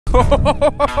Oh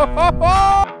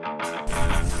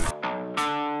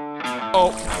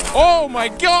my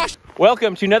gosh!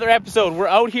 Welcome to another episode. We're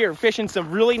out here fishing some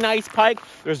really nice pike.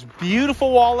 There's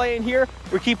beautiful walleye in here.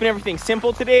 We're keeping everything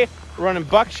simple today. We're running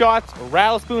buckshots or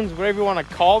rattle spoons, whatever you want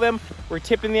to call them. We're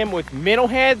tipping them with minnow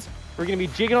heads. We're gonna be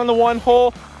jigging on the one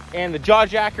hole, and the jaw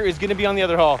jacker is gonna be on the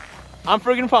other hole. I'm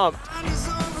friggin' pumped.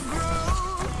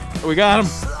 We got him.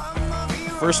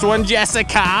 First one,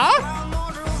 Jessica.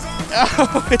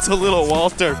 Oh, it's a little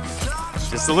Walter.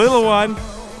 Just a little one,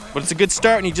 but it's a good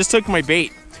start, and he just took my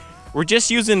bait. We're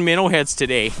just using minnow heads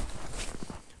today,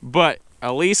 but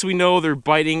at least we know they're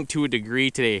biting to a degree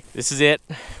today. This is it.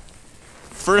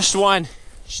 First one.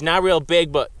 She's not real big,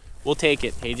 but we'll take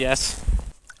it. Hey, Jess.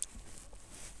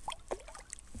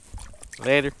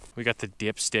 Later. We got the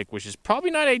dipstick, which is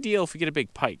probably not ideal if we get a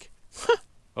big pike.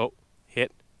 Oh,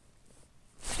 hit.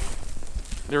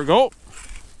 There we go.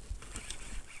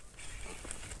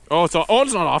 Oh, it's not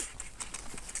off.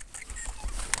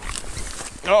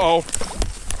 Uh-oh.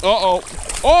 Uh-oh.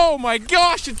 Oh my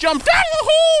gosh, it jumped out of the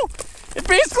hole! It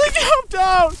basically jumped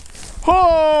out!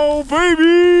 Oh,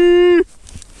 baby!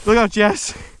 Look out,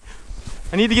 Jess.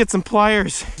 I need to get some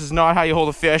pliers. This is not how you hold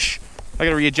a fish. I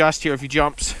gotta readjust here if he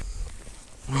jumps.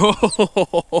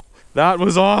 Oh, that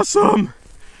was awesome.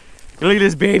 Look at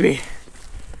this baby.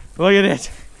 Look at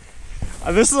it.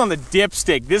 This is on the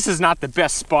dipstick. This is not the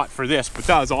best spot for this, but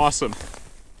that was awesome.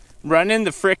 Running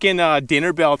the frickin'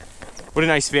 dinner belt. What a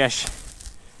nice fish.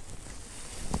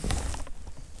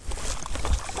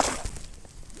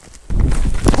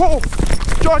 Oh,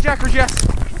 jaw jacker, Jess.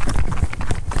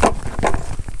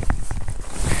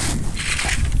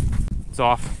 It's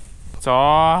off. It's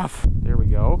off. There we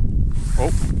go.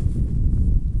 Oh.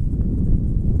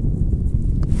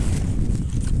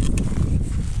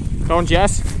 Come on,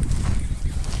 Jess.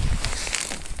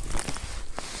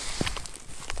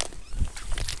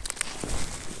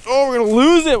 Oh, we're gonna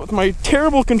lose it with my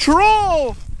terrible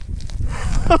control.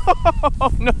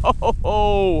 Oh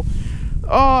no.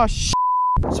 Oh shit.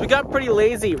 So we got pretty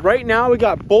lazy. Right now we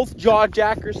got both jaw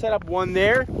jackers set up, one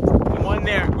there and one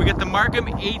there. We got the Marcum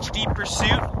HD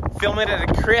Pursuit, filming at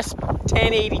a crisp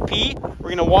 1080p. We're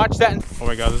gonna watch that. Oh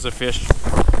my god, there's a fish.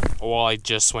 A walleye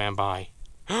just swam by.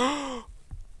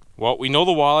 Well, we know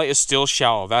the walleye is still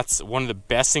shallow. That's one of the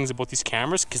best things about these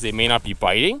cameras, because they may not be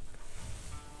biting.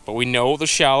 But we know they're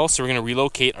shallow, so we're gonna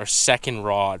relocate our second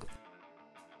rod.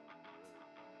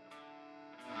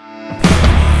 There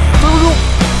we go.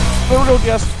 There we go,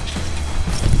 Jess.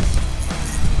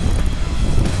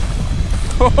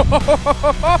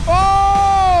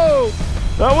 Oh,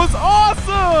 that was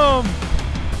awesome!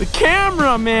 The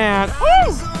camera, man.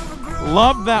 Woo!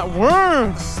 Love that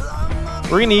worm.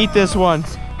 We're gonna eat this one.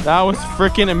 That was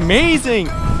freaking amazing.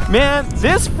 Man,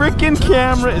 this freaking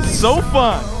camera is so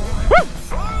fun. Woo!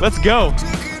 Let's go.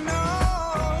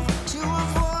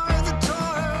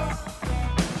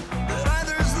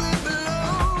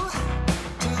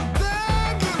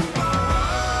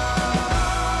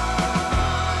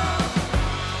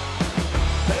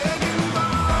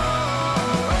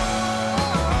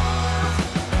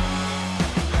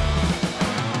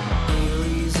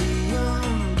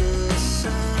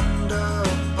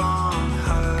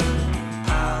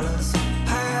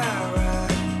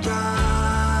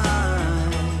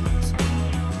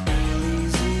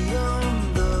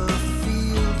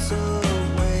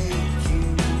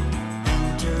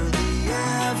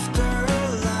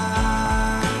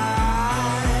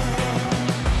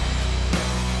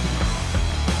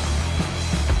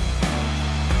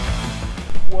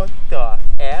 What the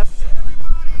F?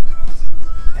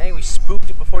 I think we spooked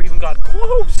it before it even got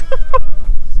close.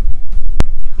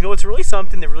 You know, it's really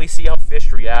something to really see how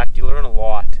fish react. You learn a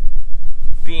lot.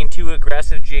 Being too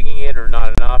aggressive, jigging it, or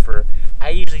not enough, or I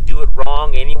usually do it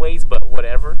wrong anyways, but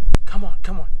whatever. Come on,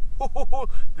 come on.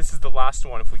 This is the last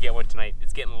one if we get one tonight.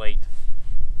 It's getting late.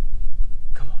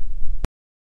 Come on.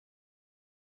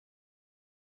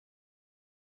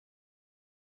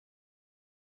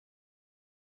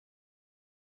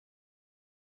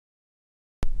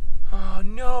 Oh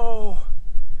no!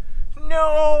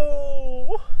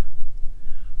 No!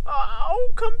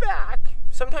 Oh, come back!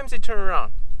 Sometimes they turn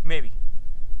around. Maybe.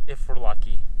 If we're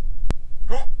lucky.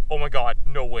 Oh my god,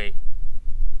 no way.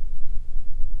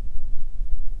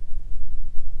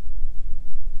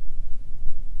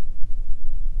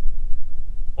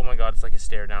 Oh my god, it's like a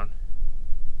stare down.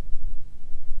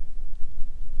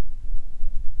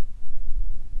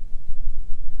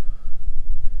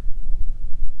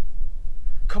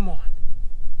 Come on.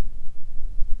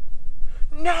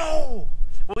 No!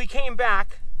 Well, he came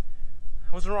back.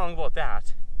 I was wrong about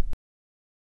that.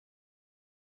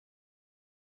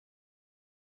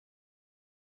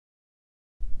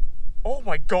 Oh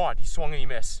my God, he swung and he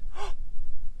missed.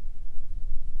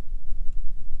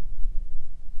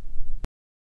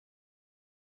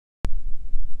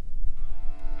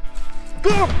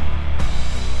 Boom!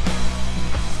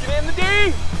 Let's get in the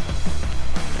D!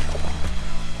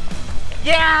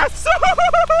 Yes!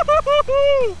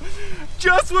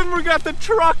 Just when we got the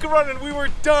truck running, we were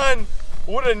done.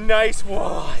 What a nice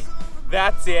walleye.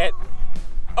 That's it.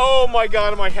 Oh my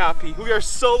God, am I happy. We are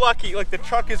so lucky. Like, the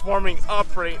truck is warming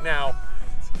up right now.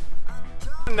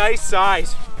 Nice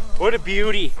size. What a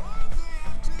beauty.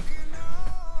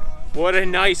 What a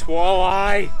nice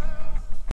walleye.